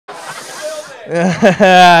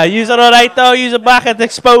Use it all right though. Use it back. It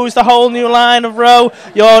exposed a whole new line of row.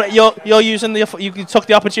 You're using the. You took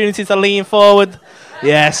the opportunity to lean forward.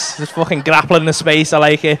 Yes, just fucking grappling the space. I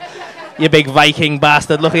like it. You big Viking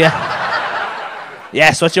bastard. Look at you.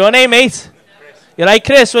 Yes. What's your name, mate? You like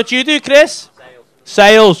Chris? What do you do, Chris?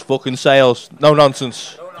 Sales. Fucking sales. No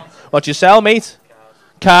nonsense. What you sell, mate?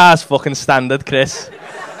 Cars. Fucking standard, Chris.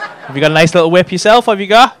 Have you got a nice little whip yourself? What have you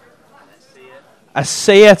got? I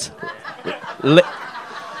see it. You're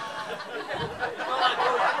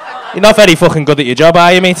not very fucking good at your job,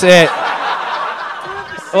 are you, mate?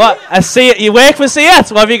 What? I see it. You work for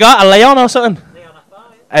Seat? What have you got? A Leon or something?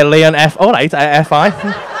 A Leon F. All right, a FI.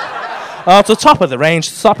 Oh, it's the top of the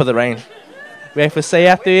range. Top of the range. Work for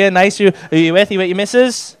Seat, do you? Nice. Who are you with? You with your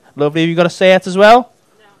missus? Lovely. Have you got a Seat as well?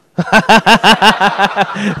 Cost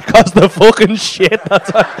the fucking shit.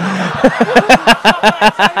 That's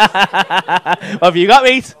what have you got,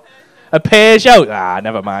 mate? A Peugeot? Ah,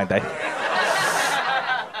 never mind, eh?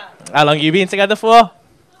 How long have you been together for?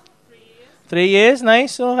 3 years. 3 years,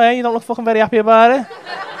 nice. Okay, you don't look fucking very happy about it.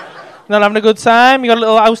 Not having a good time? You got a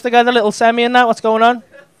little house together, little semi and that? What's going on?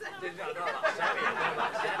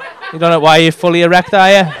 You don't know why you're fully erect,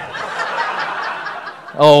 are you?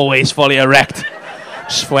 Always fully erect.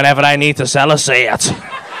 Just whenever I need to sell a Seat.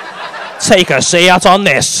 Take a Seat on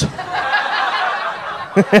this.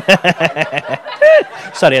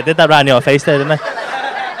 Sorry, I did that right in your face there, didn't I?